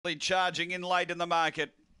Charging in late in the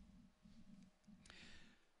market.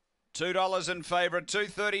 $2 in favourite,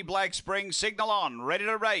 2.30 Black Spring, signal on, ready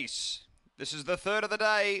to race. This is the third of the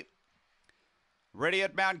day. Ready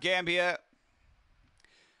at Mount Gambier.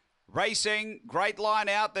 Racing, great line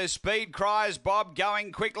out. There's speed. Cries Bob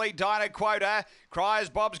going quickly. Dinah Quota. Cries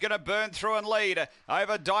Bob's going to burn through and lead.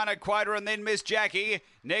 Over Dinah Quota and then Miss Jackie.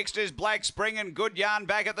 Next is Black Spring and Good Yarn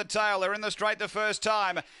back at the tail. They're in the straight the first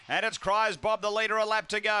time. And it's Cries Bob, the leader, a lap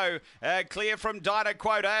to go. Clear from Dinah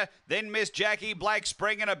Quota. Then Miss Jackie, Black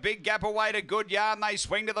Spring, and a big gap away to Good Yarn. They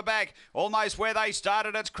swing to the back. Almost where they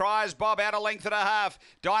started. It's Cries Bob out a length and a half.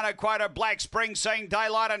 Dinah Quota, Black Spring seeing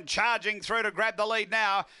daylight and charging through to grab the lead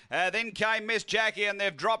now. Then came Miss Jackie and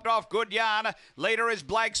they've dropped off Good Yarn. Leader is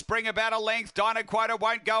Black Spring about a length. Dinah Quota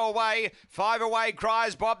won't go away. 5 away,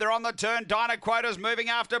 Cries Bob. They're on the turn. Dinah Quota's moving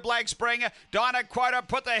after Black Spring. Dinah Quota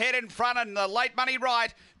put the head in front and the late money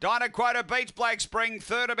right. Dinah Quota beats Black Spring.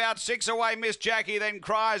 Third about 6 away, Miss Jackie. Then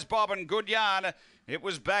Cries Bob and Good Yarn. It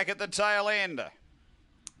was back at the tail end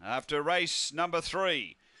after race number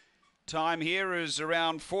 3. Time here is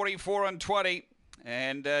around 44 and 20.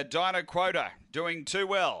 And Dinah Quota doing too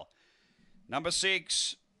well. Number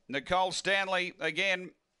 6, Nicole Stanley,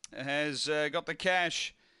 again, has got the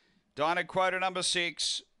cash. Dinah Quota, number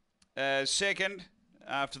 6. Second,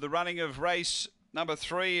 after the running of race number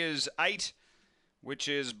 3, is 8, which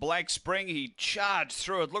is Black Spring. He charged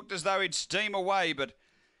through it. Looked as though he'd steam away, but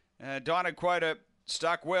Dinah Quota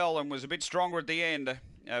stuck well and was a bit stronger at the end.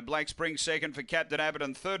 Black Spring second for Captain Abbott,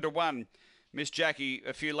 and 3rd to 1. Miss Jackie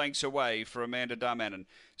a few lengths away for Amanda Darmanin.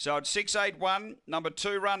 So it's 6-8-1. Number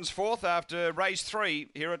 2 runs 4th after race 3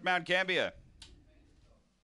 here at Mount Gambier.